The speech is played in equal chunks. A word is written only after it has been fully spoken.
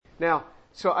Now,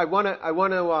 so I want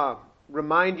to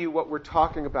remind you what we're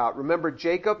talking about. Remember,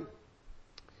 Jacob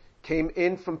came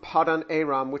in from Paddan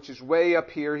Aram, which is way up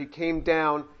here. He came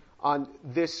down on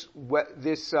this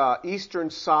eastern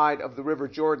side of the River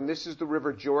Jordan. This is the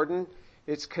River Jordan.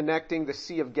 It's connecting the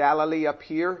Sea of Galilee up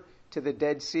here to the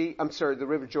Dead Sea. I'm sorry, the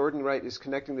River Jordan, right, is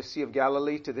connecting the Sea of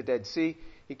Galilee to the Dead Sea.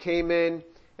 He came in,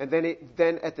 and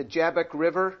then at the Jabbok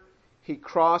River, he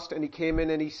crossed and he came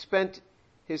in and he spent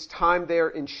his time there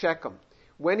in Shechem.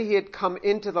 When he had come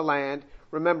into the land,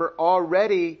 remember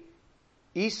already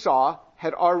Esau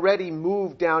had already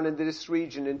moved down into this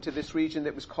region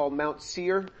that was called Mount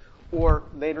Seir, or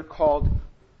later called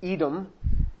Edom,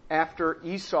 after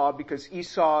Esau, because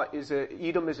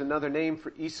Edom is another name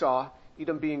for Esau,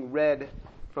 Edom being red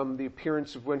from the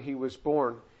appearance of when he was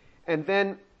born. And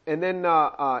then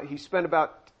he spent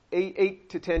about 8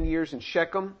 to 10 years in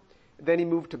Shechem. Then he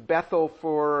moved to Bethel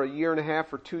for a year and a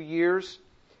half or 2 years.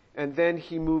 And then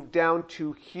he moved down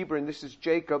to Hebron. This is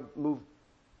Jacob, moved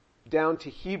down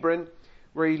to Hebron,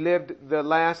 where he lived the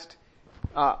last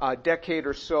decade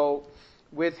or so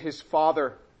with his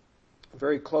father,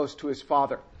 very close to his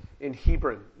father in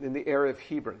Hebron, in the area of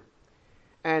Hebron.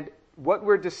 And what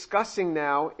we're discussing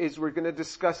now is we're going to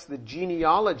discuss the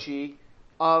genealogy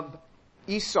of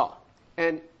Esau.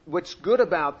 And what's good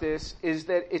about this is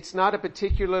that it's not a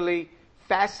particularly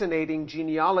fascinating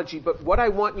genealogy, but what I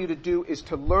want you to do is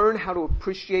to learn how to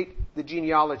appreciate the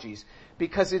genealogies,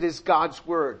 because it is God's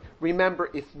word. Remember,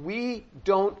 if we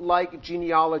don't like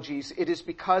genealogies, it is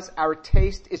because our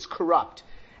taste is corrupt.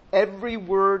 Every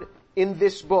word in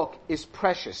this book is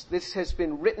precious. This has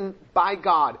been written by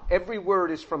God. Every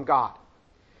word is from God.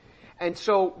 And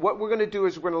so what we're going to do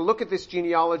is we're going to look at this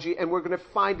genealogy and we're going to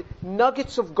find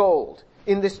nuggets of gold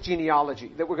in this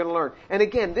genealogy that we're going to learn. And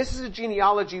again, this is a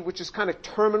genealogy which is kind of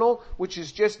terminal, which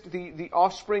is just the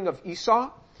offspring of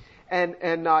Esau. And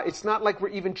it's not like we're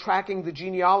even tracking the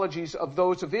genealogies of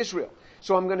those of Israel.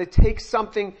 So I'm going to take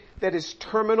something that is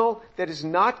terminal, that is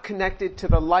not connected to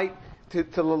the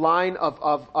line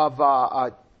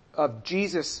of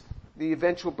Jesus, the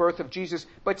eventual birth of Jesus,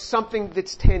 but something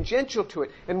that's tangential to it.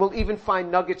 And we'll even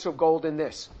find nuggets of gold in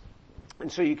this.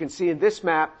 And so you can see in this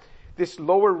map, this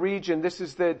lower region, this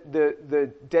is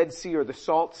the Dead Sea or the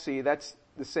Salt Sea. That's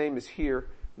the same as here.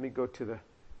 Let me go to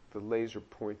the laser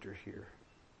pointer here.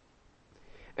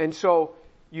 And so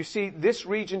you see this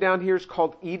region down here is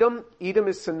called Edom. Edom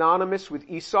is synonymous with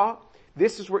Esau.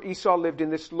 This is where Esau lived, in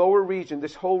this lower region,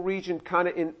 this whole region kind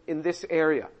of in this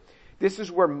area. This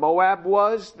is where Moab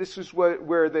was. This is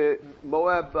where the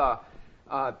Moab,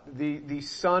 the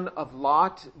son of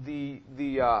Lot,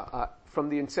 from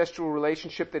the ancestral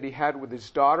relationship that he had with his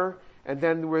daughter. And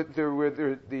then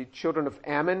the children of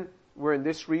Ammon were in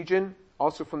this region,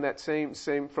 also from that same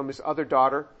from his other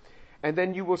daughter. And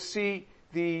then you will see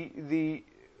the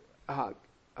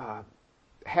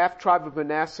half tribe of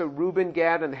Manasseh, Reuben,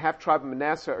 Gad, and the half tribe of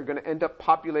Manasseh are going to end up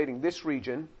populating this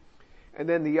region. And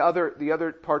then the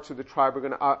other parts of the tribe are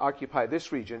going to occupy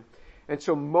this region. And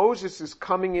so Moses is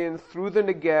coming in through the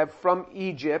Negev from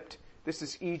Egypt. This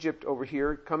is Egypt over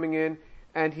here, coming in,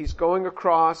 and he's going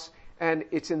across, and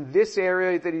it's in this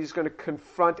area that he's going to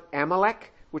confront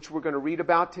Amalek, which we're going to read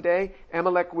about today.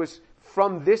 Amalek was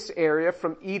from this area,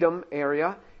 from Edom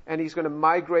area, and he's going to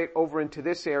migrate over into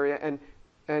this area,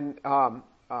 and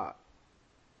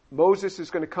Moses is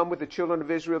going to come with the children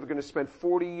of Israel. They're going to spend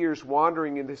 40 years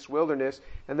wandering in this wilderness,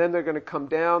 and then they're going to come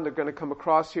down, they're going to come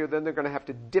across here, then they're going to have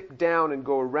to dip down and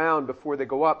go around before they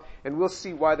go up, and we'll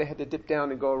see why they had to dip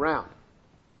down and go around.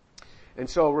 And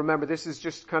so remember, this is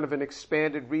just kind of an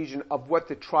expanded region of what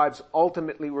the tribes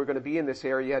ultimately were going to be in this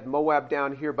area. You had Moab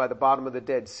down here by the bottom of the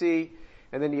Dead Sea,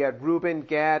 and then you had Reuben,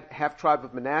 Gad, half tribe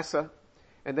of Manasseh,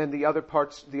 and then the other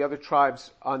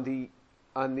tribes on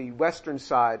the western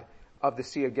side of the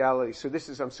Sea of Galilee. So this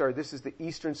is the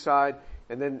eastern side,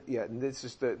 and this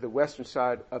is the western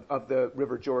side of the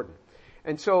River Jordan.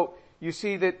 And so you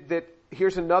see that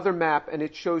here's another map, and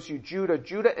it shows you Judah.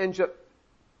 Judah ends up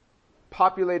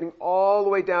populating all the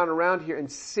way down around here,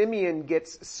 and Simeon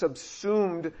gets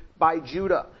subsumed by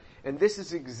Judah. And this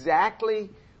is exactly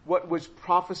what was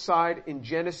prophesied in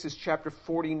Genesis chapter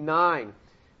 49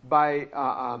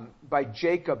 by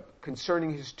Jacob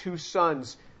concerning his two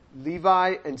sons,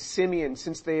 Levi and Simeon,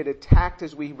 since they had attacked,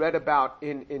 as we read about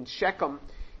in Shechem.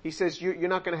 He says, you're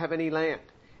not going to have any land.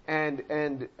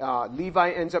 And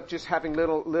Levi ends up just having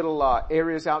little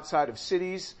areas outside of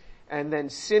cities. And then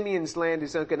Simeon's land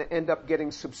is going to end up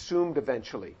getting subsumed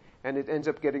eventually. And it ends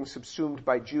up getting subsumed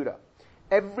by Judah.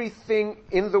 Everything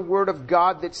in the Word of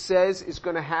God that says is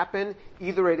going to happen,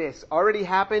 either it is already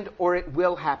happened or it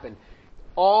will happen.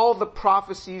 all the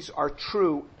prophecies are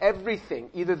true. Everything.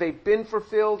 Either they've been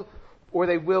fulfilled or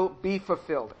they will be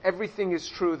fulfilled. Everything is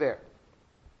true there.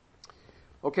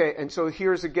 Okay, and so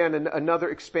here's again another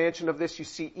expansion of this. You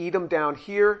see Edom down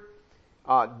here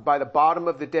by the bottom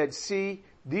of the Dead Sea.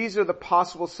 These are the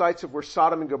possible sites of where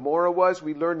Sodom and Gomorrah was.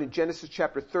 We learned in Genesis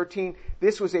chapter 13,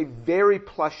 this was a very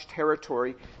plush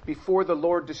territory before the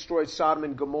Lord destroyed Sodom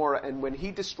and Gomorrah. And when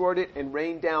he destroyed it and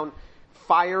rained down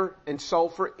fire and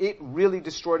sulfur, it really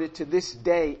destroyed it. To this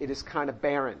day, it is kind of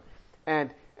barren.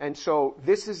 And so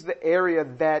this is the area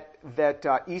that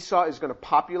Esau is going to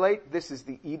populate. This is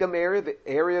the Edom area, the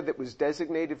area that was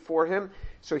designated for him.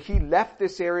 So he left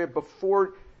this area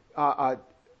before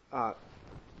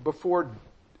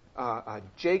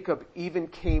Jacob even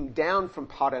came down from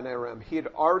Padan Aram. He had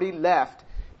already left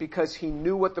because he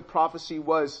knew what the prophecy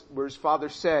was, where his father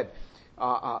said,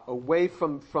 away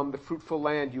from the fruitful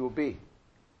land you will be.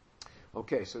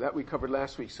 Okay, so that we covered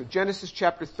last week. So Genesis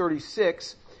chapter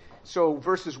 36, so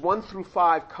verses 1 through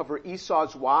 5 cover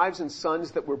Esau's wives and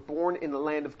sons that were born in the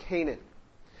land of Canaan.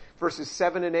 Verses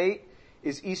 7 and 8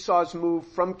 is Esau's move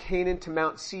from Canaan to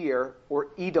Mount Seir, or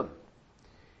Edom,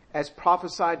 as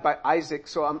prophesied by Isaac.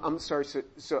 So I'm sorry,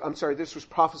 this was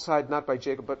prophesied not by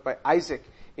Jacob, but by Isaac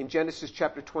in Genesis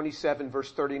chapter 27,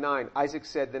 verse 39. Isaac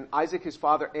said, "Then Isaac his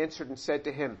father answered and said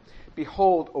to him,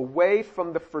 Behold, away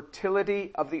from the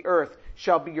fertility of the earth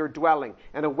shall be your dwelling,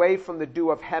 and away from the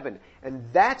dew of heaven."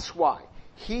 And that's why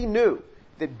he knew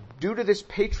that due to this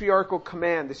patriarchal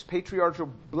command, this patriarchal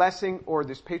blessing, or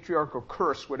this patriarchal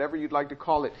curse, whatever you'd like to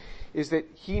call it, is that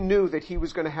he knew that he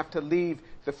was going to have to leave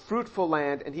the fruitful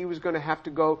land, and he was going to have to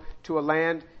go to a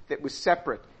land that was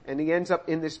separate. And he ends up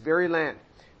in this very land.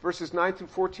 Verses 9 through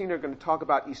 14 are going to talk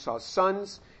about Esau's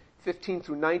sons. 15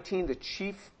 through 19, the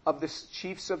chiefs of the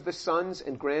sons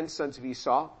and grandsons of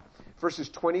Esau. Verses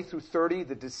 20 through 30,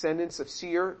 the descendants of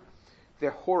Seir, the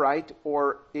Horite,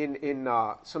 or in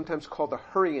sometimes called the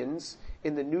Hurrians,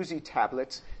 in the Nuzi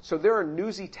tablets. So there are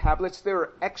Nuzi tablets. There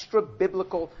are extra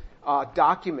biblical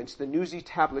documents, the Nuzi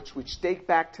tablets, which date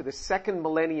back to the 2nd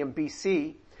millennium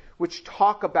BC, which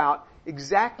talk about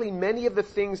exactly many of the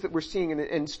things that we're seeing.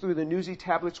 And through the Nuzi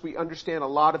tablets, we understand a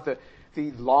lot of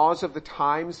the laws of the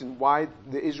times and why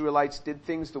the Israelites did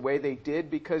things the way they did,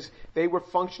 because they were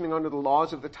functioning under the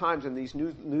laws of the times, and these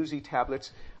Nuzi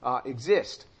tablets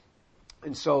exist.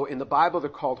 And so in the Bible,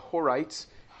 they're called Horites,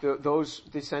 those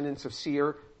descendants of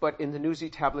Seir, but in the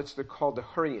Nuzi tablets, they're called the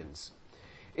Hurrians.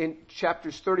 In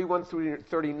chapters 31 through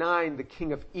 39, the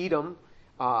king of Edom,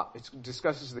 it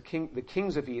discusses the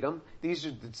kings of Edom. These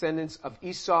are the descendants of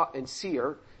Esau and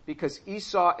Seir, because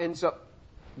Esau ends up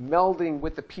melding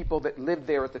with the people that lived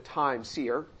there at the time,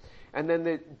 Seir. And then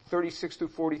the 36 through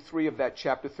 43 of that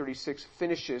chapter 36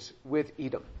 finishes with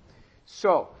Edom.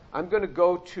 So I'm going to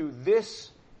go to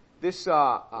this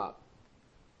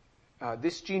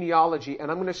genealogy,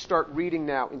 and I'm going to start reading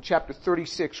now in chapter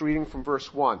 36, reading from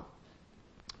verse 1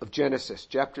 of Genesis.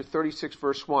 Chapter 36,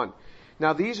 verse 1.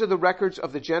 Now these are the records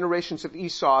of the generations of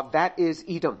Esau, that is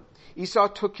Edom. Esau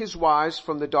took his wives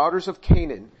from the daughters of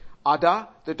Canaan, Adah,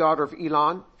 the daughter of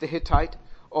Elon, the Hittite,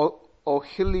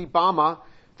 Oholibamah,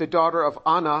 the daughter of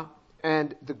Anah,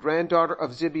 and the granddaughter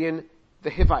of Zibeon, the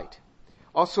Hivite.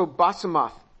 Also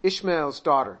Basemath, Ishmael's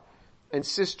daughter, and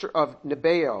sister of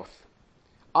Nebaioth.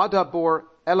 Adah bore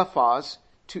Eliphaz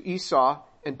to Esau,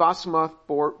 and Basemath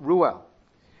bore Ruel.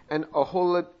 And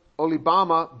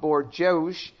Oholibamah bore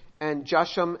Jeush, and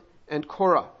Jasham, and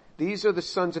Korah. These are the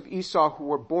sons of Esau who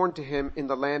were born to him in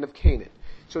the land of Canaan.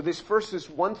 So this verses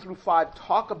 1 through 5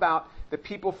 talk about the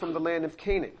people from the land of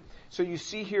Canaan. So you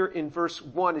see here in verse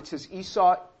 1, it says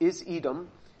Esau is Edom.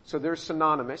 So they're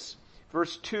synonymous.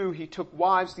 Verse 2, he took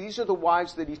wives. These are the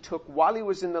wives that he took while he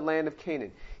was in the land of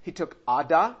Canaan. He took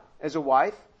Adah as a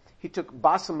wife. He took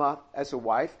Basemath as a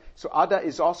wife. So Adah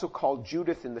is also called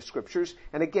Judith in the scriptures.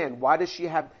 And again, why does she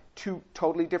have two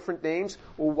totally different names?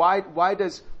 Well, why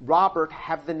does Robert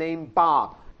have the name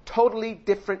Bob? Totally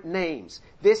different names.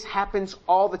 This happens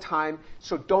all the time,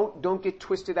 so don't get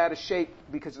twisted out of shape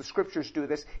because the scriptures do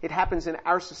this. It happens in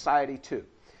our society too.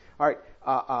 All right,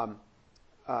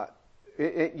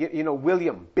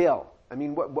 William, Bill. I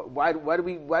mean, why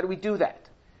do we do that?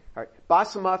 All right,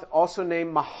 Basemath also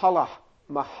named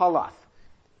Mahalath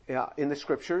in the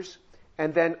scriptures,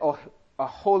 and then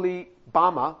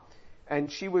Oholibamah,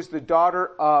 and she was the daughter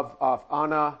of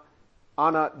Anah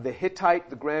the Hittite,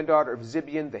 the granddaughter of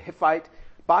Zibeon the Hivite.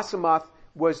 Basemath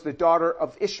was the daughter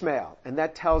of Ishmael, and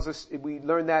that tells us, we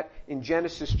learn that in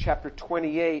Genesis chapter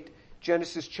 28.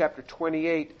 Genesis chapter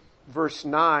 28, verse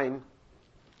 9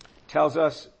 tells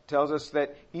us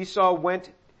that Esau went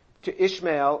to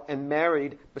Ishmael and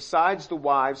married, besides the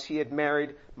wives, he had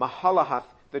married Mahalath,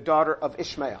 the daughter of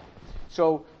Ishmael.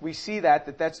 So we see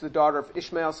that's the daughter of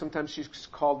Ishmael. Sometimes she's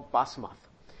called Basemath.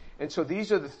 And so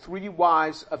these are the 3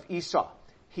 wives of Esau.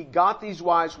 He got these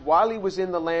wives while he was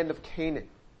in the land of Canaan.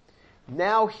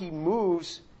 Now he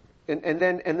moves, and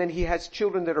then he has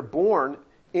children that are born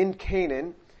in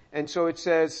Canaan. And so it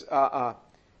says,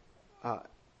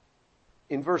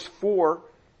 in verse 4,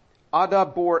 Adah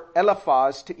bore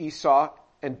Eliphaz to Esau,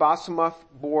 and Basemath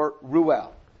bore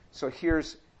Ruel. So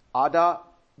here's Adah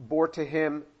bore to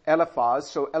him Eliphaz.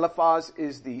 So Eliphaz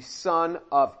is the son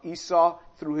of Esau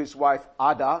through his wife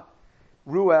Adah.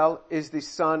 Ruel is the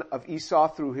son of Esau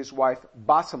through his wife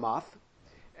Basemath.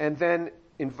 And then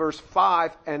in verse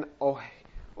 5, and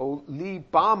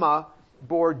Oholibamah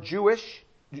bore Jeush,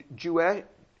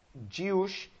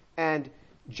 and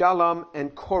Jalam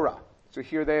and Korah. So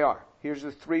here they are. Here's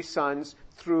the 3 sons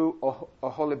through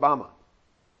Oholibamah.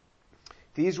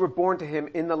 These were born to him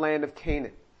in the land of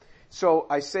Canaan. So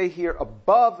I say here,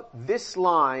 above this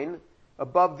line,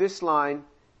 born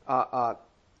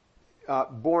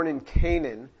in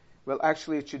Canaan. Well,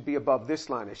 actually, it should be above this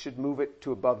line. I should move it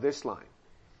to above this line,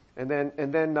 so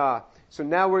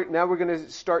now we're going to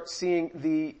start seeing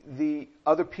the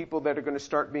other people that are going to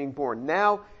start being born.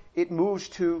 Now it moves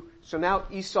to. So now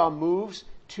Esau moves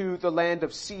to the land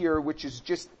of Seir, which is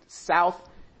just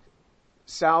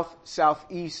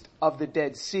southeast of the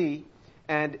Dead Sea.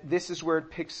 And this is where it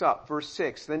picks up. Verse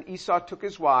 6, then Esau took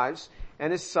his wives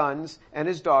and his sons and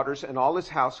his daughters and all his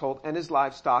household and his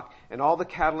livestock and all the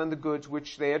cattle and the goods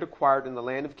which they had acquired in the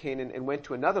land of Canaan and went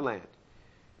to another land,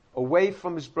 away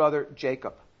from his brother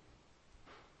Jacob.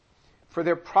 For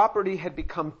their property had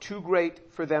become too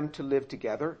great for them to live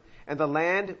together, and the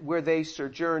land where they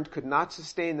sojourned could not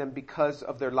sustain them because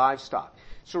of their livestock.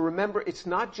 So remember, it's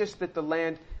not just that the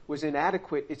land was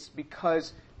inadequate, it's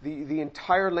because the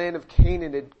entire land of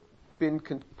Canaan had been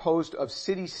composed of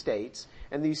city-states,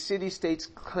 and these city-states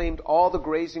claimed all the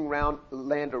grazing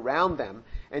land around them.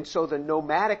 And so the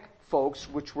nomadic folks,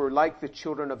 which were like the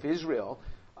children of Israel,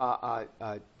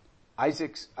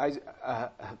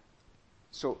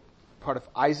 so part of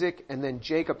Isaac and then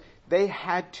Jacob, they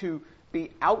had to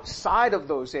be outside of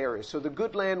those areas. So the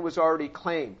good land was already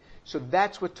claimed. So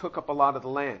that's what took up a lot of the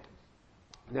land.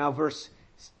 Now verse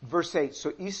 8,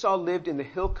 so Esau lived in the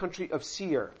hill country of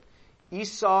Seir.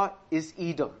 Esau is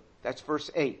Edom. That's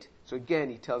verse 8. So again,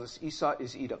 he tells us Esau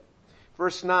is Edom.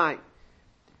 Verse 9,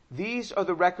 these are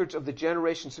the records of the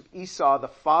generations of Esau, the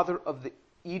father of the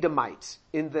Edomites,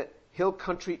 in the hill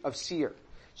country of Seir.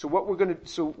 So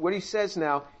what he says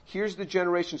now, here's the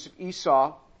generations of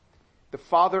Esau, the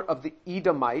father of the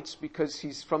Edomites, because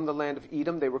he's from the land of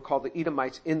Edom. They were called the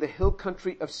Edomites, in the hill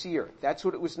country of Seir. That's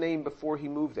what it was named before he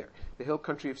moved there, the hill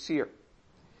country of Seir.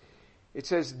 It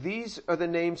says, these are the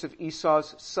names of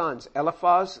Esau's sons.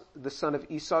 Eliphaz, the son of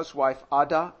Esau's wife,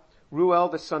 Adah. Ruel,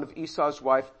 the son of Esau's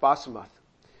wife, Basemath.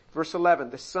 Verse 11,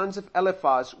 the sons of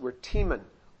Eliphaz were Teman,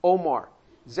 Omar,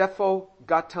 Zepho,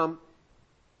 Gatam,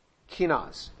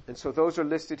 Kenaz. And so those are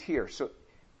listed here. So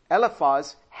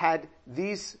Eliphaz had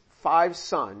these 5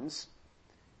 sons.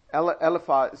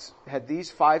 Eliphaz had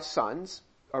these 5 sons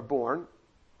are born.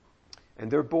 And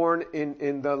they're born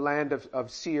in the land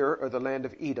of Seir, or the land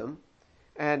of Edom.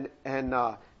 And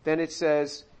then it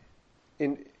says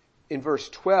in verse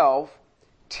 12,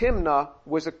 Timnah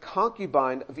was a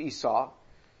concubine of Esau,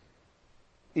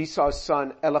 Esau's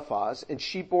son Eliphaz, and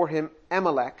she bore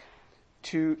Amalek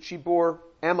to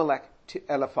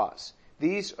Eliphaz.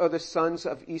 These are the sons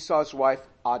of Esau's wife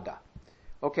Adah.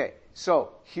 Okay,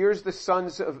 so here's the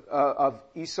sons of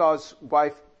Esau's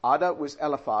wife Adah was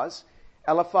Eliphaz.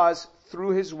 Eliphaz,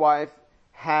 through his wife,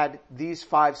 had these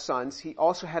 5 sons. He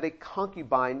also had a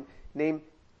concubine named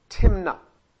Timnah.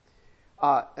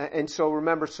 And so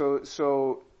remember,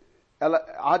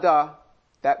 Adah,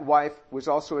 that wife, was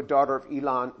also a daughter of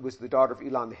Elon, was the daughter of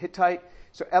Elon the Hittite.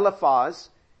 So Eliphaz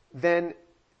then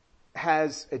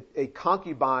has a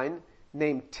concubine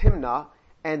named Timnah,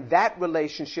 and that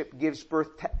relationship gives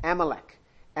birth to Amalek.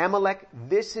 Amalek,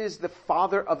 this is the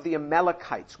father of the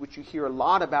Amalekites, which you hear a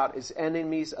lot about as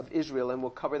enemies of Israel, and we'll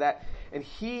cover that. And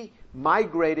he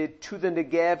migrated to the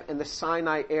Negev and the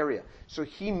Sinai area. So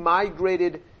he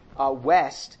migrated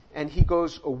west, and he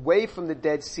goes away from the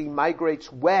Dead Sea, migrates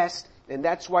west, and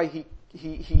that's why he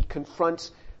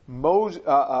confronts Moses.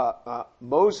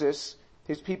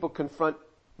 His people confront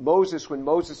Moses when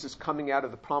Moses is coming out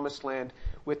of the promised land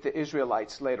with the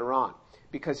Israelites later on,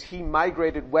 because he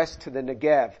migrated west to the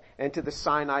Negev and to the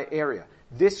Sinai area.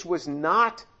 This was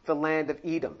not the land of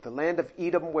Edom. The land of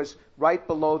Edom was right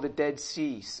below the Dead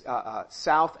Sea,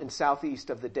 south and southeast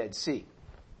of the Dead Sea.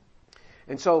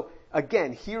 And so,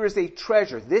 again, here is a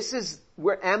treasure. This is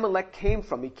where Amalek came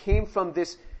from. He came from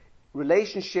this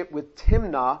relationship with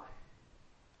Timnah.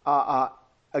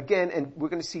 Again, and we're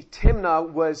going to see Timnah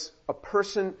was a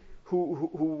person who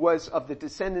was of the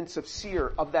descendants of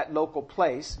Seir, of that local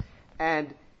place,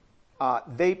 and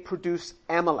they produced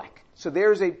Amalek. So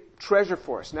there's a treasure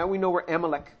for us. Now we know where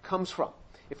Amalek comes from.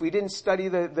 If we didn't study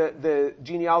the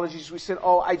genealogies, we said,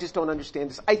 oh, I just don't understand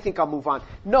this. I think I'll move on.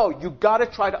 No, you gotta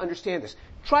try to understand this.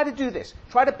 Try to do this.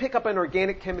 Try to pick up an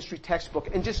organic chemistry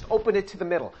textbook and just open it to the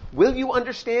middle. Will you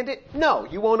understand it? No,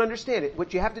 you won't understand it.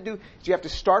 What you have to do is you have to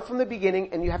start from the beginning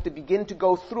and you have to begin to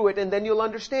go through it, and then you'll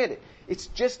understand it. It's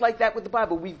just like that with the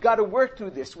Bible. We've got to work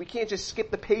through this. We can't just skip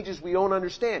the pages we don't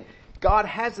understand. God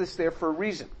has this there for a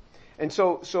reason. And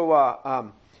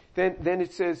then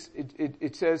it says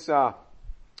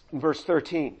in verse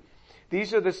 13,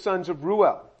 these are the sons of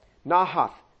Ruel,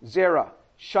 Nahath, Zerah,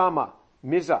 Shammah,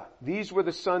 Mizah. These were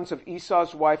the sons of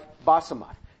Esau's wife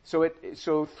Basemath.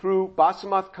 So through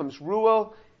Basemath comes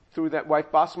Ruel, through that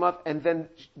wife Basemath, and then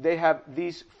they have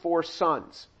these 4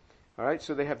 sons. Alright,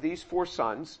 so they have these 4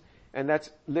 sons, and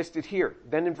that's listed here.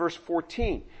 Then in verse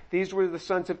 14, these were the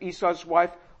sons of Esau's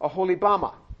wife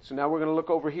Aholibamah. So now we're going to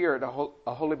look over here at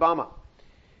Aholibamah,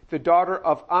 the daughter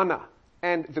of Anah,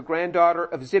 and the granddaughter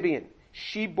of Zibeon.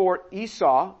 She bore to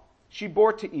Esau,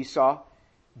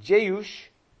 Jeush,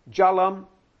 Jalam,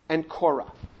 and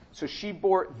Korah. So she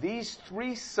bore these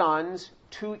 3 sons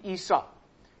to Esau.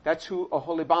 That's who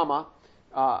Aholibamah,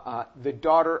 the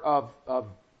daughter of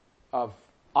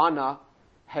Anah,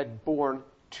 had born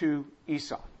to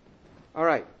Esau.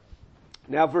 Alright.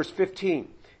 Now verse 15.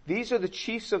 These are the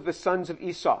chiefs of the sons of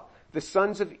Esau. The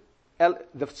sons of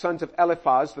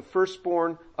Eliphaz, the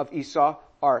firstborn of Esau,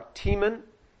 are Chief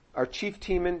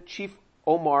Teman, Chief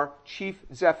Omar, Chief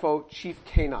Zepho, Chief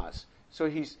Kenaz. So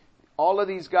all of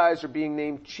these guys are being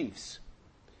named chiefs.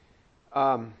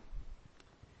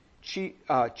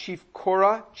 Chief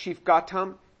Korah, Chief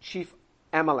Gatam, Chief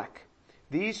Amalek.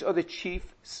 These are the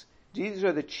chiefs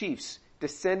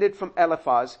descended from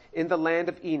Eliphaz in the land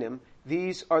of Edom.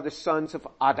 These are the sons of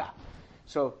Adah.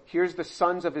 So here's the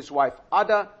sons of his wife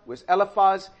Adah, was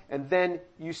Eliphaz, and then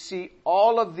you see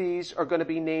all of these are going to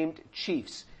be named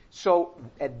chiefs. So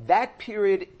at that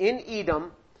period in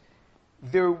Edom,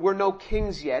 there were no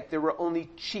kings yet, there were only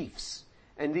chiefs.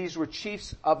 And these were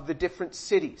chiefs of the different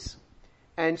cities.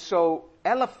 And so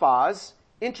Eliphaz,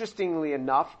 interestingly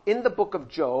enough, in the book of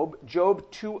Job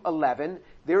 2:11,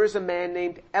 there is a man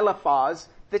named Eliphaz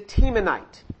the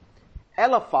Temanite.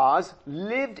 Eliphaz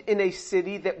lived in a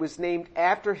city that was named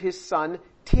after his son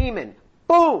Teman.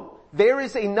 Boom! There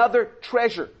is another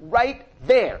treasure right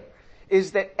there.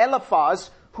 Is that Eliphaz,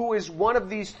 who is one of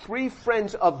these 3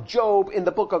 friends of Job in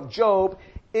the book of Job,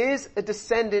 is a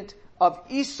descendant of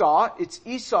Esau. It's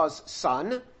Esau's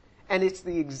son, and it's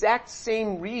the exact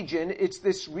same region. It's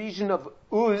this region of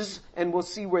Uz, and we'll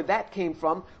see where that came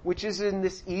from, which is in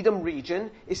this Edom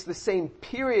region. It's the same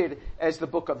period as the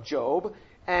book of Job,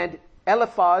 and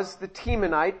Eliphaz the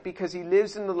Temanite, because he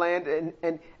lives in the land,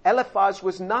 and Eliphaz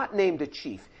was not named a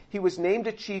chief. He was named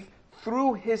a chief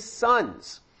through his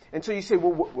sons. And so you say,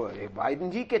 well, why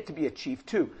didn't he get to be a chief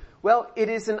too? Well, it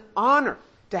is an honor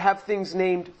to have things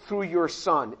named through your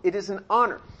son. It is an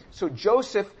honor. So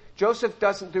Joseph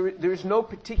doesn't, there is no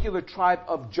particular tribe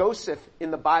of Joseph in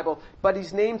the Bible, but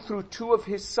he's named through 2 of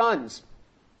his sons,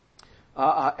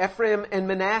 Ephraim and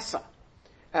Manasseh.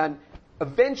 And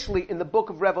eventually, in the book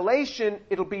of Revelation,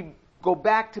 it'll go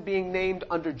back to being named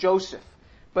under Joseph.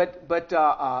 But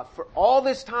for all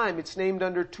this time, it's named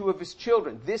under 2 of his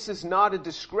children. This is not a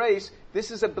disgrace. This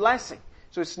is a blessing.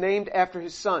 So it's named after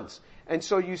his sons. And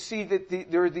so you see that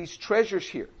there are these treasures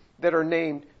here that are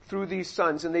named through these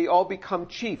sons, and they all become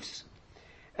chiefs.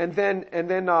 And then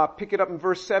pick it up in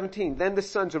verse 17. Then the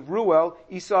sons of Ruel,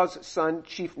 Esau's son,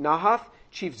 Chief Nahath,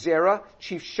 Chief Zerah,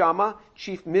 Chief Shammah,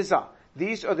 Chief Mizah.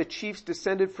 These are the chiefs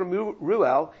descended from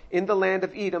Ruel in the land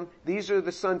of Edom. These are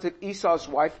the sons of Esau's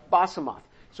wife, Basemath.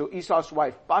 So Esau's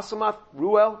wife, Basemath,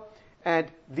 Ruel,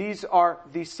 and these are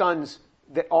the sons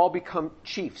that all become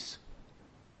chiefs.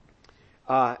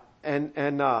 Then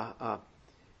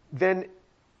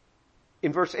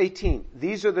in verse 18,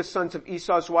 these are the sons of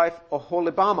Esau's wife,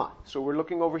 Aholibamah. So we're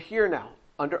looking over here now,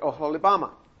 under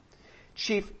Aholibamah.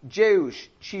 Chief Jeush,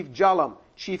 Chief Jalam,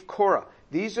 Chief Korah.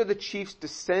 These are the chiefs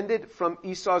descended from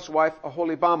Esau's wife,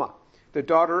 Aholibamah, the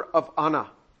daughter of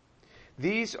Anah.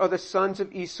 These are the sons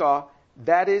of Esau,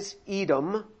 that is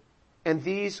Edom, and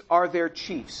these are their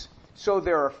chiefs. So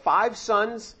there are 5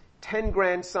 sons 10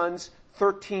 grandsons,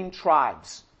 13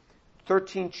 tribes,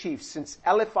 13 chiefs, since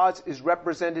Eliphaz is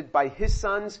represented by his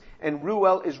sons and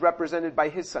Reuel is represented by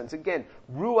his sons. Again,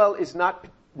 Reuel is not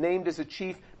named as a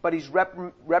chief, but he's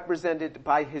represented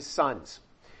by his sons.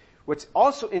 What's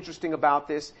also interesting about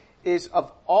this is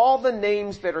of all the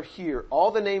names that are here,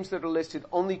 all the names that are listed,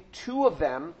 only 2 of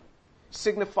them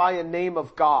signify a name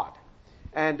of God.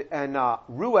 And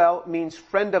Reuel means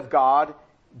friend of God.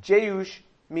 Jeush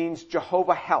means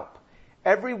Jehovah help.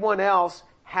 Everyone else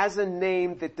has a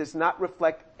name that does not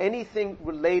reflect anything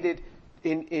related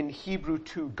in Hebrew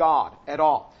to God at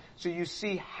all. So you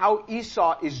see how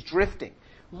Esau is drifting.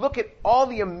 Look at all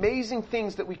the amazing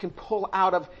things that we can pull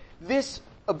out of this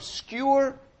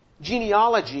obscure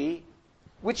genealogy,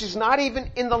 which is not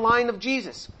even in the line of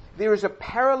Jesus. There is a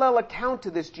parallel account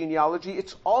to this genealogy.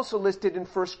 It's also listed in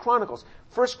 1 Chronicles.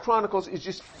 1 Chronicles is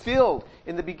just filled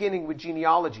in the beginning with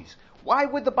genealogies. Why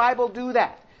would the Bible do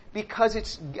that? Because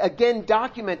it's, again,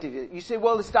 documented. You say,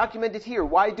 well, it's documented here.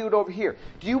 Why do it over here?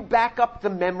 Do you back up the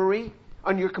memory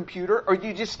on your computer, or do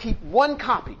you just keep one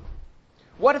copy?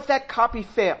 What if that copy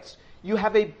fails? You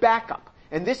have a backup.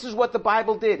 And this is what the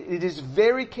Bible did. It is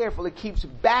very careful. It keeps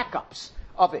backups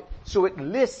of it. So it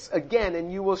lists again,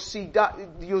 and you'll see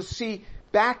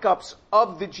backups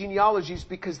of the genealogies,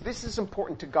 because this is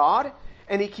important to God,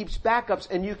 and he keeps backups,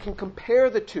 and you can compare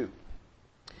the two.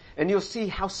 And you'll see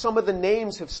how some of the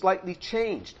names have slightly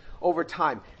changed over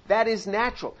time. That is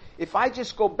natural. If I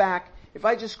just go back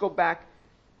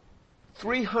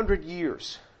 300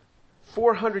 years,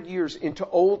 400 years into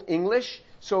Old English,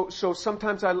 so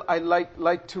sometimes I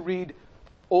like to read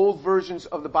old versions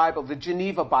of the Bible, the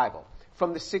Geneva Bible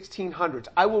from the 1600s.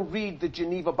 I will read the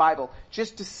Geneva Bible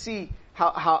just to see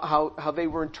how they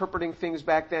were interpreting things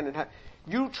back then. And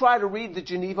you try to read the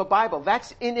Geneva Bible.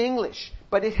 That's in English,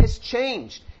 but it has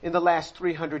changed in the last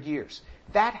 300 years.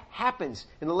 That happens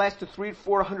in the last 300 to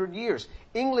 400 years.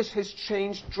 English has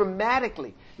changed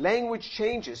dramatically. Language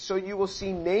changes, so you will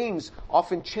see names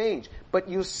often change, but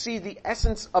you'll see the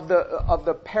essence of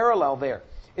the parallel there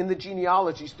in the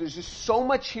genealogies. There's just so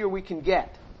much here we can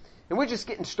get, and we're just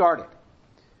getting started.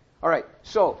 All right,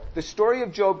 so the story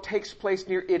of Job takes place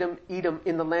near Edom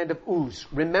in the land of Uz.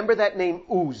 Remember that name,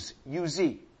 Uz,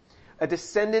 U-Z, a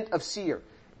descendant of Seir.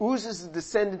 Uz is the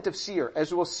descendant of Seir,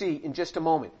 as we'll see in just a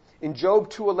moment. In Job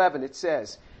 2:11 it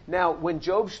says, "Now when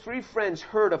Job's 3 friends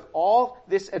heard of all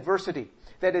this adversity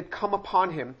that had come upon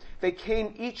him, they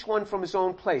came each one from his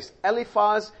own place.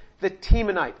 Eliphaz the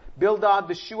Temanite, Bildad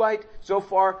the Shuhite,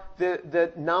 Zophar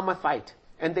the Naamathite.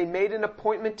 And they made an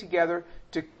appointment together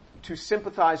to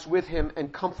sympathize with him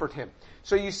and comfort him."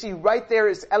 So you see right there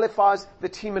is Eliphaz the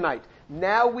Temanite.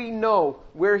 Now we know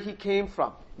where he came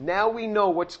from. Now we know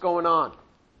what's going on.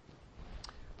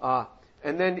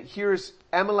 And then here's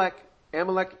Amalek.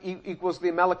 Amalek equals the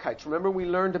Amalekites. Remember we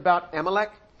learned about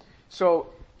Amalek? So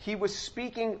he was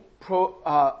speaking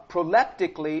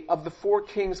proleptically of the 4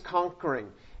 kings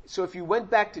conquering. So if you went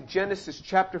back to Genesis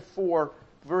chapter 4,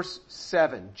 verse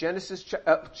 7, Genesis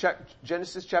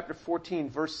chapter 14,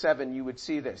 verse 7, you would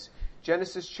see this.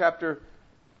 Genesis chapter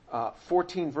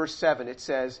 14, verse 7, it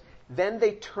says, "Then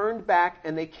they turned back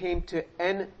and they came to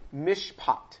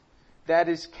En-Mishpat, that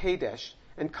is Kadesh,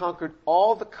 and conquered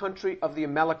all the country of the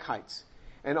Amalekites,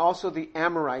 and also the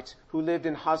Amorites who lived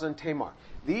in Hazan Tamar."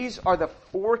 These are the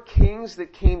 4 kings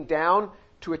that came down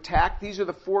to attack. These are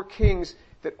the 4 kings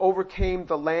that overcame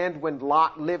the land when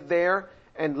Lot lived there,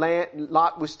 and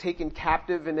Lot was taken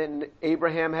captive, and then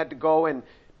Abraham had to go and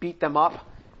beat them up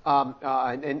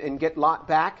and get Lot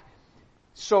back.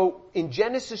 So in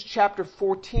Genesis chapter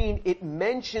 14, it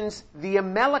mentions the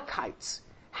Amalekites.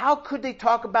 How could they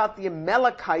talk about the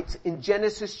Amalekites in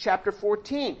Genesis chapter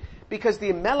 14? Because the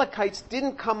Amalekites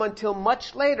didn't come until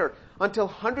much later, until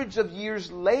hundreds of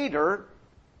years later,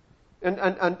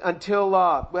 until,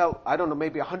 I don't know,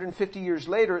 maybe 150 years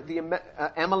later, the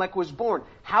Amalek was born.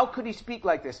 How could he speak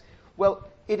like this? Well,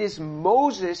 it is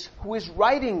Moses who is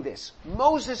writing this.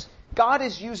 God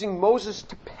is using Moses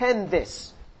to pen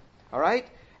this. All right?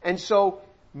 And so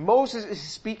Moses is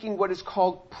speaking what is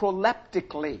called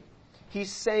proleptically. He's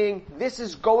saying this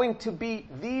is going to be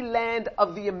the land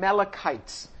of the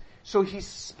Amalekites. So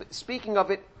he's speaking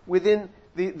of it within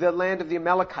the land of the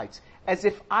Amalekites. As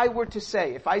if I were to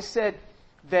say, if I said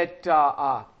that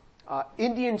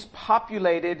Indians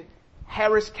populated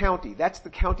Harris County, that's the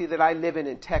county that I live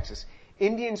in Texas.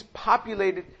 Indians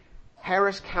populated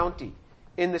Harris County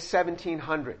in the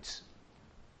 1700s.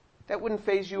 That wouldn't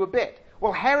faze you a bit.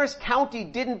 Well, Harris County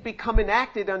didn't become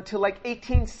enacted until like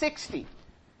 1860.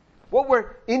 What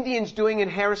were Indians doing in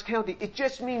Harris County? It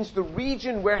just means the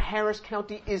region where Harris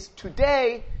County is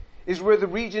today is where the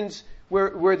regions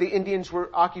where the Indians were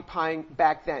occupying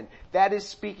back then. That is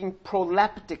speaking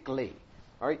proleptically.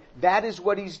 All right? That is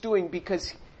what he's doing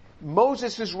because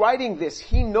Moses is writing this.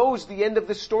 He knows the end of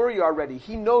the story already.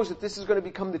 He knows that this is going to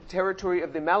become the territory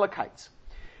of the Amalekites.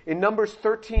 In Numbers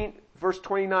 13, verse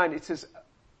 29, it says,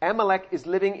 Amalek is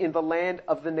living in the land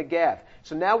of the Negev.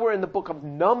 So now we're in the book of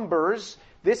Numbers.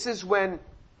 This is when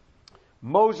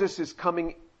Moses is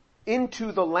coming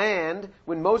into the land.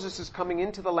 When Moses is coming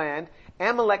into the land,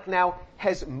 Amalek now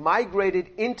has migrated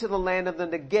into the land of the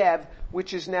Negev,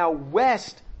 which is now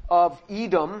west of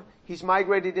Edom. He's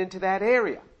migrated into that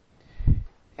area.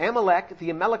 Amalek, the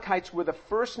Amalekites, were the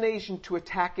first nation to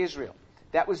attack Israel.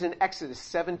 That was in Exodus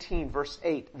 17, verse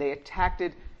 8. They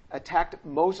attacked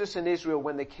Moses and Israel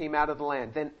when they came out of the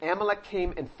land. Then Amalek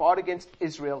came and fought against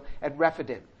Israel at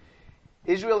Rephidim.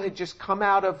 Israel had just come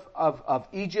out of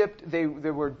Egypt. They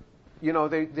were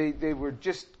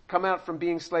just come out from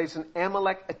being slaves, and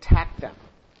Amalek attacked them.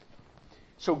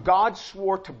 So God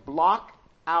swore to blot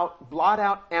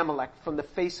out Amalek from the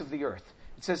face of the earth.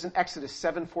 It says in Exodus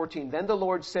 7:14, Then the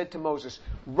Lord said to Moses,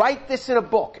 Write this in a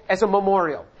book as a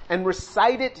memorial and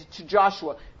recite it to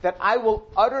Joshua, that I will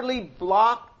utterly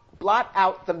blot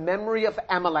out the memory of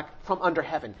Amalek from under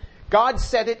heaven. God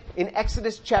said it in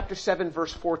Exodus chapter 7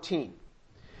 verse 14.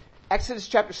 Exodus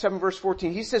chapter 7 verse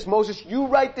 14. He says, Moses, you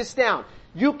write this down.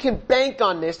 You can bank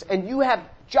on this, and you have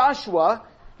Joshua,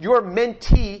 your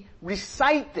mentee,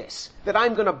 recite this, that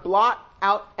I'm going to blot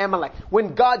out Amalek.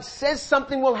 When God says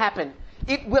something will happen,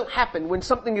 it will happen. When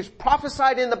something is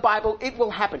prophesied in the Bible, it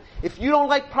will happen. If you don't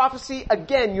like prophecy,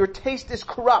 again, your taste is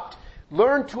corrupt.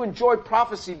 Learn to enjoy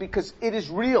prophecy because it is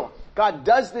real. God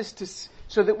does this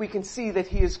so that we can see that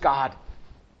He is God.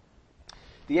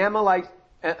 The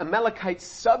Amalekites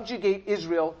subjugate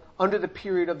Israel under the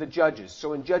period of the Judges.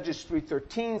 So in Judges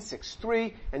 3:13,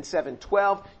 6:3, and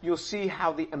 7:12, you'll see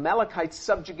how the Amalekites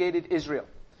subjugated Israel.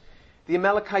 The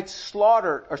Amalekites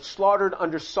are slaughtered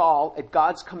under Saul at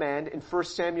God's command in 1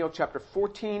 Samuel chapter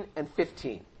 14 and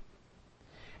 15.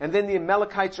 And then the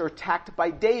Amalekites are attacked by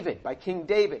King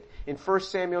David, in 1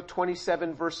 Samuel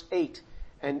 27 verse 8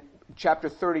 and chapter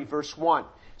 30 verse 1.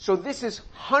 So this is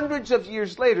hundreds of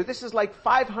years later. This is like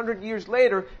 500 years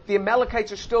later. The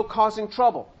Amalekites are still causing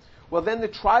trouble. Well, then the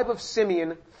tribe of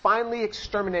Simeon finally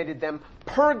exterminated them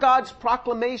per God's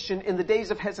proclamation in the days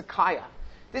of Hezekiah.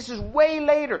 This is way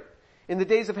later. In the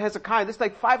days of Hezekiah. This is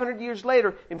like 500 years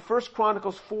later in 1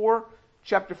 Chronicles 4,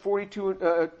 chapter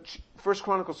 42, 1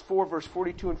 Chronicles 4, verse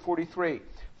 42 and 43.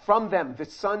 From them, the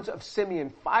sons of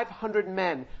Simeon, 500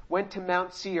 men, went to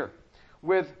Mount Seir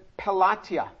with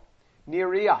Pelatiah,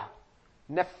 Neriah,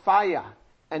 Nephaiah,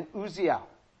 and Uzziel,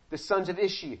 the sons of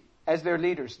Ishi, as their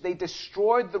leaders. They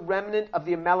destroyed the remnant of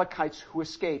the Amalekites who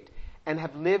escaped and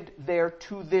have lived there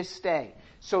to this day.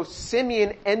 So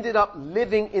Simeon ended up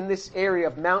living in this area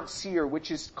of Mount Seir,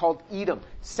 which is called Edom,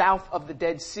 south of the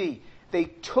Dead Sea. They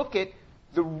took it,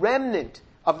 the remnant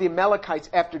of the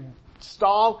Amalekites, after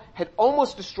Saul had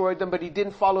almost destroyed them, but he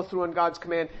didn't follow through on God's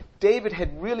command. David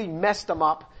had really messed them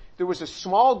up. There was a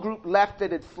small group left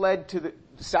that had fled to the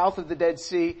south of the Dead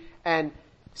Sea, and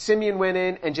Simeon went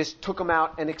in and just took them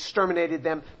out and exterminated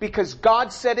them because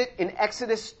God said it in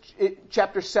Exodus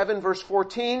chapter 7 verse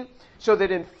 14, so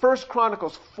that in 1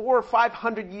 Chronicles 400 or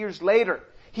 500 years later,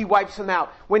 He wipes them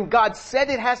out. When God said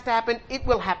it has to happen, it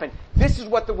will happen. This is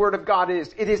what the Word of God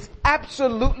is. It is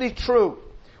absolutely true.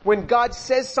 When God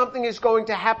says something is going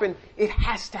to happen, it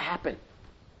has to happen.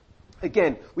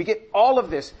 Again, we get all of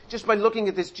this just by looking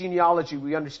at this genealogy.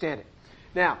 We understand it.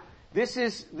 Now, this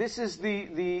is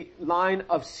the line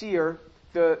of Seir,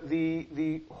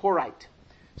 the Horite.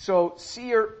 So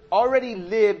Seir already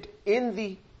lived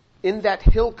in that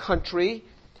hill country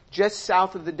just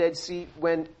south of the Dead Sea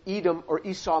when Edom or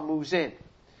Esau moves in.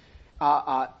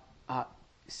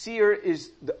 Seir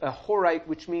is a Horite,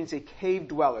 which means a cave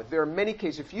dweller. There are many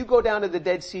caves. If you go down to the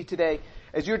Dead Sea today,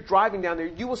 as you're driving down there,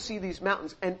 you will see these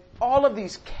mountains and all of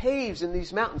these caves in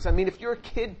these mountains. I mean, if you're a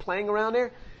kid playing around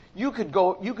there, you could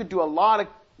do a lot of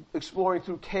exploring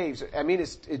through caves. I mean,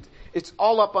 it's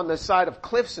all up on the side of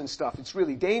cliffs and stuff. It's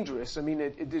really dangerous. I mean,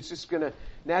 it's just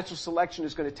natural selection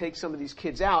is going to take some of these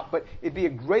kids out, but it'd be a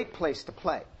great place to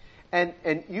play. And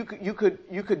you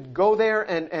could go there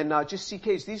and just see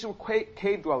caves. These were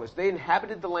cave dwellers. They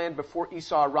inhabited the land before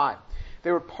Esau arrived.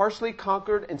 They were partially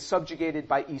conquered and subjugated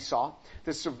by Esau.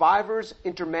 The survivors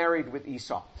intermarried with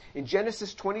Esau. In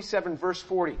Genesis 27 verse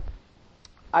 40,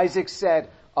 Isaac said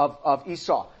of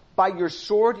Esau, "By your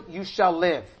sword you shall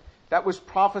live." That was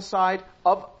prophesied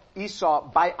of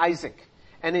Esau by Isaac.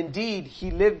 And indeed,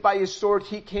 he lived by his sword.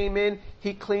 He came in,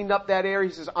 he cleaned up that area.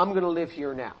 He says, "I'm going to live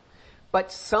here now."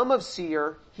 but some of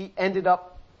Seir he ended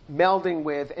up melding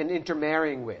with and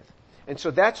intermarrying with. And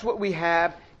so that's what we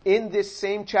have in this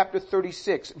same chapter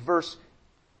 36, verse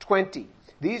 20.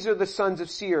 These are the sons of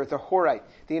Seir, the Horite,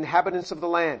 the inhabitants of the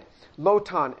land,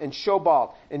 Lotan and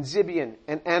Shobal and Zibeon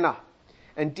and Anah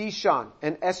and Dishon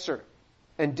and Esser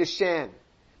and Dishan.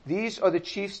 These are the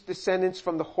chief's descendants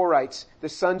from the Horites, the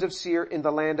sons of Seir in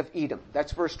the land of Edom.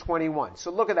 That's verse 21.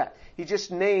 So look at that. He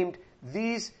just named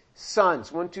these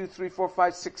sons, 1, 2, 3, 4,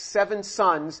 5, 6, 7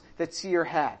 sons that Seir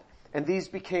had. And these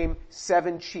became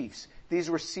 7 chiefs. These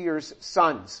were Seir's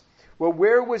sons. Well,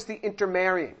 where was the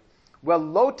intermarrying? Well,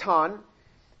 Lotan,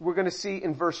 we're going to see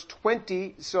in verse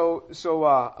 20,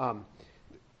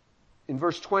 in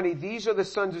verse 20, these are the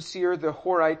sons of Seir, the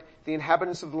Horite, the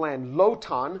inhabitants of the land.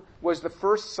 Lotan was the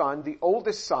first son, the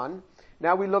oldest son.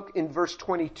 Now we look in verse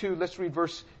 22. Let's read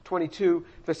verse 22.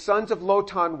 The sons of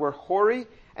Lotan were Hori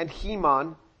and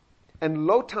Heman, and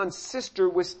Lotan's sister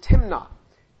was Timnah.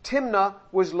 Timnah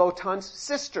was Lotan's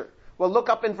sister. Well, look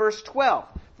up in verse 12.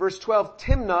 Verse 12,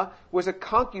 Timnah was a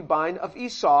concubine of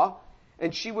Esau,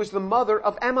 and she was the mother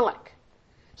of Amalek.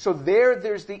 So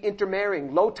there's the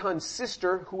intermarrying. Lotan's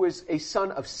sister, who is a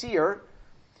son of Seir,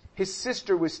 his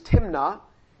sister was Timnah.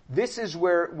 This is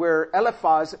where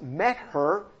Eliphaz met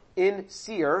her in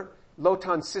Seir.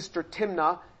 Lotan's sister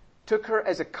Timnah took her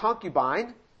as a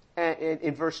concubine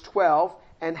in verse 12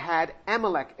 and had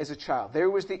Amalek as a child.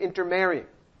 There was the intermarrying.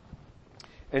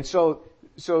 And so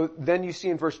then you see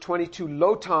in verse 22,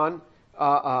 Lotan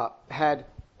had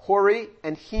Hori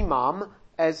and Hemam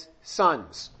as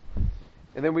sons.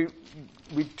 And then we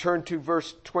turn to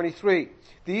verse 23.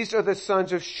 These are the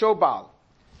sons of Shobal.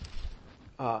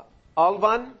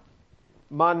 Alvan,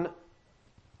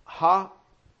 Manahath,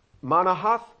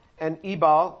 and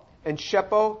Ebal, and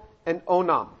Shepo, and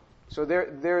Onam. So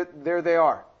there they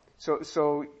are.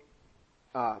 So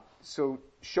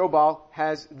Shobal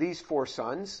has these 4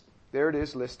 sons. There it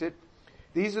is listed.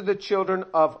 These are the children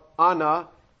of Anah,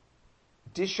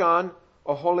 Dishan,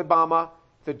 Oholibamah,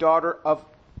 the daughter of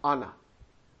Anah.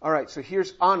 All right, so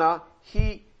here's Anah.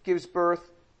 He gives birth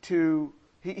to,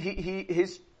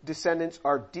 his descendants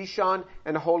are Dishan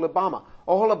and Oholibamah.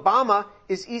 Oholibamah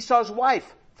is Esau's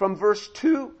wife from verse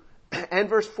 2 and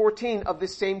verse 14 of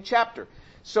this same chapter.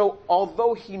 So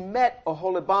although he met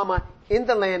Oholibamah in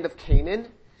the land of Canaan,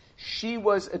 she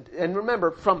was, and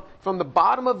remember, from the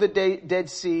bottom of the Dead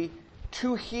Sea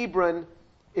to Hebron,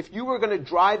 if you were going to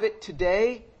drive it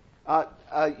today,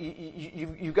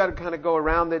 you've got to kind of go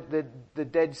around the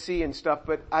Dead Sea and stuff,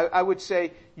 but I would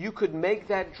say you could make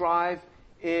that drive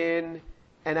in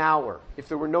an hour. If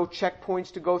there were no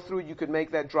checkpoints to go through, you could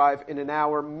make that drive in an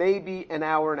hour, maybe an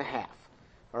hour and a half.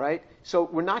 All right? So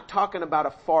we're not talking about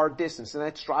a far distance, and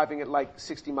that's driving at like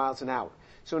 60 miles an hour.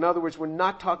 So in other words, we're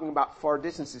not talking about far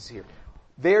distances here.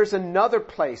 There's another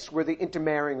place where the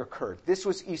intermarrying occurred. This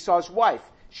was Esau's wife.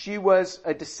 She was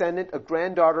a descendant, a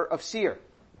granddaughter of Seir.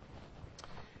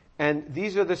 And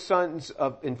these are the sons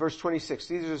of, in verse 26,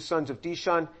 these are the sons of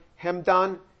Dishan,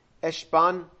 Hemdan,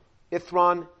 Eshban,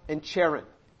 Ithran, and Cheran.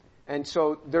 And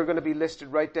so they're going to be listed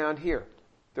right down here.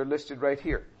 They're listed right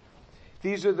here.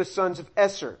 These are the sons of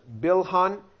Esser,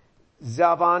 Bilhan,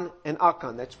 Zavan, and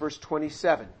Akan. That's verse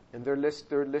 27. And they're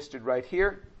listed right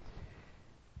here.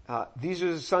 These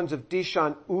are the sons of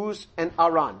Dishan, Uz, and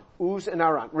Aran. Uz and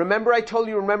Aran. Remember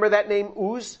remember that name,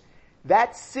 Uz?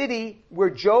 That city where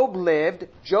Job lived,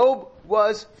 Job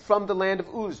was from the land of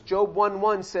Uz. Job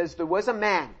 1:1 says there was a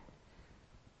man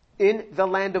in the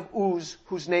land of Uz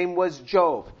whose name was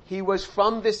Job. He was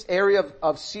from this area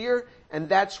of Seir, and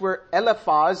that's where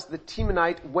Eliphaz, the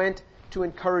Temanite, went to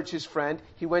encourage his friend.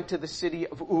 He went to the city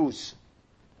of Uz.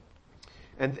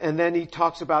 And then he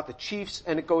talks about the chiefs,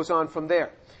 and it goes on from there.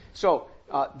 So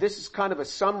this is kind of a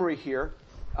summary here,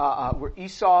 where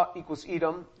Esau equals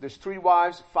Edom. There's 3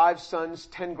 wives, 5 sons,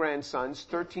 10 grandsons,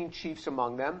 13 chiefs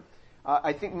among them.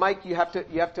 I think, Mike, you have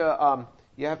to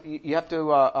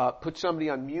put somebody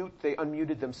on mute. They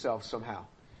unmuted themselves somehow.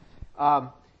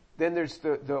 Then there's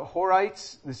the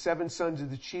Horites, the 7 sons of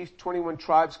the chief. 21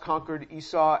 tribes conquered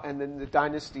Esau, and then the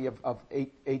dynasty of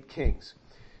eight kings.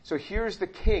 So here's the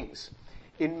kings.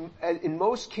 In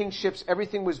most kingships,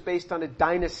 everything was based on a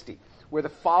dynasty, where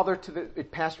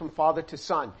it passed from father to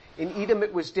son. In Edom,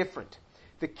 it was different.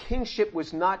 The kingship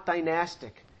was not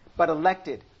dynastic, but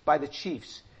elected by the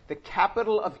chiefs. The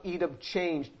capital of Edom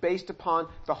changed based upon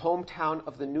the hometown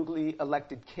of the newly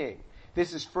elected king.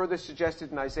 This is further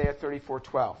suggested in Isaiah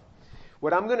 34:12.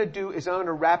 What I'm going to do is I'm going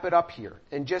to wrap it up here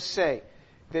and just say,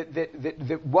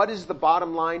 that what is the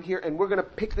bottom line here? And we're going to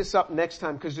pick this up next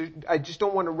time because I just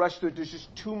don't want to rush through it. There's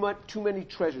just too many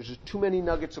treasures. There's too many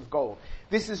nuggets of gold.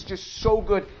 This is just so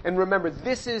good. And remember,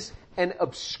 this is an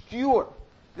obscure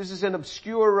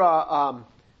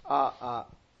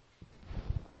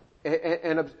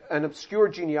an obscure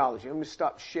genealogy. I'm going to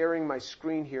stop sharing my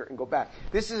screen here and go back.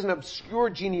 This is an obscure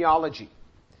genealogy.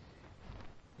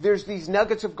 There's these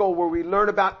nuggets of gold where we learn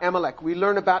about Amalek. We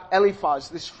learn about Eliphaz,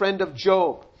 this friend of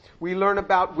Job. We learn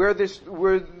about where this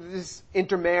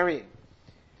intermarrying.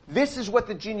 This is what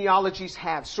the genealogies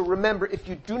have. So remember, if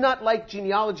you do not like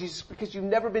genealogies, it's because you've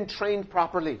never been trained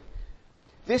properly.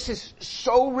 This is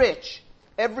so rich.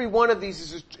 Every one of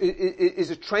these is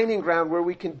a training ground where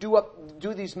we can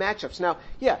do these matchups. Now,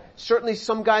 yeah, certainly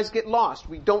some guys get lost.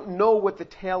 We don't know what the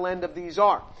tail end of these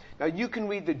are. Now, you can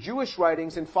read the Jewish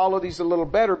writings and follow these a little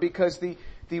better because the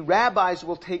rabbis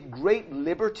will take great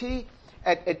liberty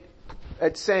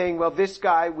at saying, well, this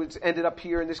guy ended up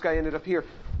here and this guy ended up here.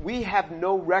 We have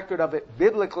no record of it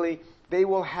biblically. They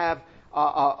will have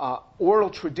oral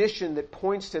tradition that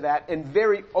points to that, and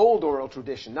very old oral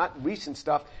tradition, not recent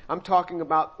stuff. I'm talking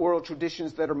about oral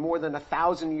traditions that are more than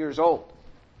 1,000 years old.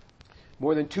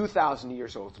 More than 2,000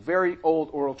 years old. Very old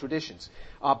oral traditions.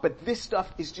 But this stuff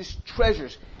is just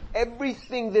treasures.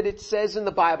 Everything that it says in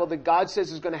the Bible that God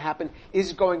says is going to happen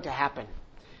is going to happen.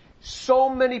 So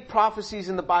many prophecies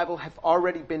in the Bible have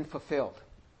already been fulfilled.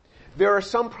 There are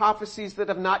some prophecies that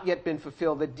have not yet been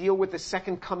fulfilled that deal with the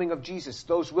second coming of Jesus.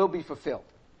 Those will be fulfilled.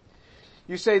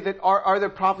 You say that are there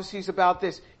prophecies about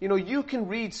this? You know, you can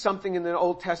read something in the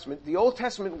Old Testament. The Old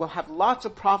Testament will have lots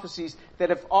of prophecies that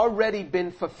have already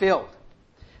been fulfilled.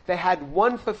 They had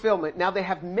one fulfillment. Now they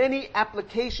have many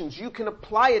applications. You can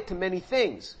apply it to many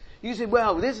things. You say,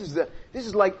 well, this is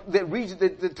like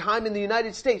the time in the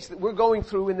United States that we're going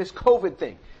through in this COVID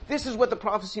thing. This is what the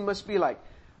prophecy must be like.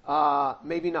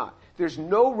 Maybe not. There's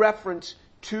no reference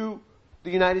to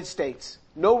the United States,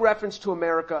 no reference to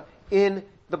America in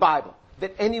the Bible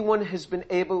that anyone has been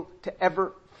able to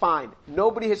ever find.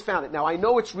 Nobody has found it. Now, I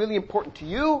know it's really important to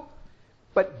you,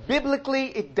 but biblically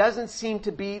it doesn't seem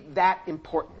to be that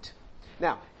important.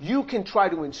 Now, you can try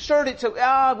to insert it so,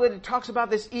 when it talks about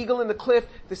this eagle in the cliff,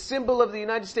 the symbol of the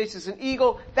United States is an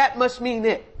eagle, that must mean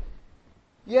it.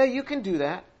 Yeah, you can do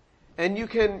that. And you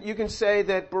can say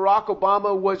that Barack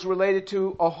Obama was related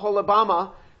to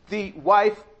Oholibama, the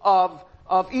wife of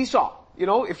Esau. You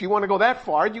know, if you want to go that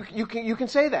far, you can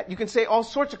say that. You can say all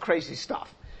sorts of crazy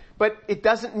stuff. But it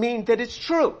doesn't mean that it's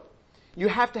true. You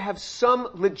have to have some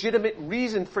legitimate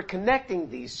reason for connecting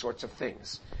these sorts of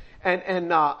things.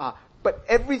 But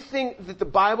everything that the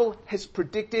Bible has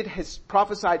predicted, has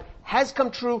prophesied, has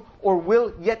come true or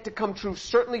will yet to come true.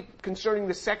 Certainly concerning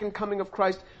the second coming of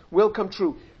Christ will come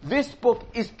true. This book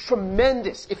is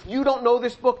tremendous. If you don't know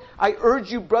this book, I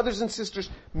urge you, brothers and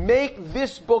sisters, make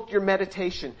this book your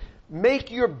meditation. Make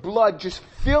your blood just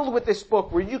filled with this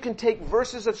book where you can take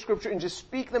verses of Scripture and just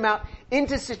speak them out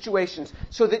into situations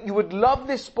so that you would love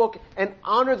this book and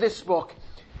honor this book.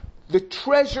 The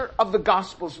treasure of the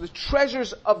Gospels, the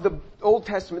treasures of the Old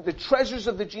Testament, the treasures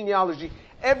of the genealogy,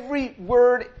 every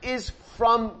word is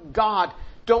from God.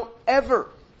 Don't ever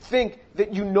think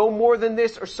that you know more than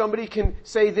this or somebody can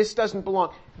say this doesn't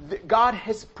belong. God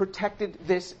has protected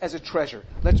this as a treasure.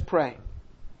 Let's pray.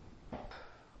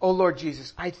 Oh Lord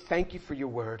Jesus, I thank you for your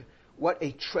word. What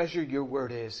a treasure your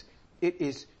word is. It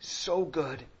is so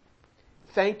good.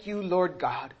 Thank you, Lord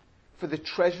God, for the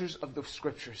treasures of the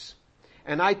Scriptures.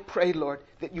 And I pray, Lord,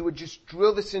 that you would just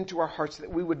drill this into our hearts,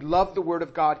 that we would love the Word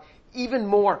of God even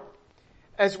more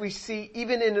as we see,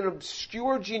 even in an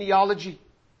obscure genealogy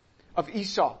of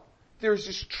Esau, there's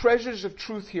just treasures of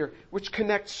truth here which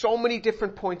connect so many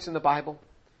different points in the Bible.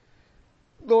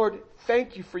 Lord,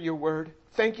 thank you for your Word.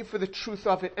 Thank you for the truth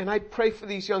of it. And I pray for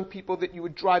these young people that you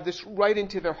would drive this right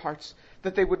into their hearts,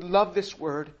 that they would love this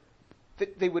Word,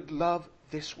 that they would love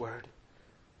this Word.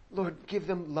 Lord, give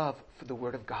them love for the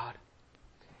Word of God.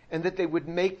 And that they would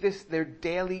make this their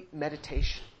daily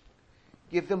meditation.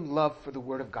 Give them love for the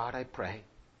Word of God, I pray.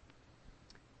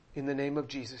 In the name of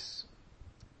Jesus,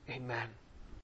 amen.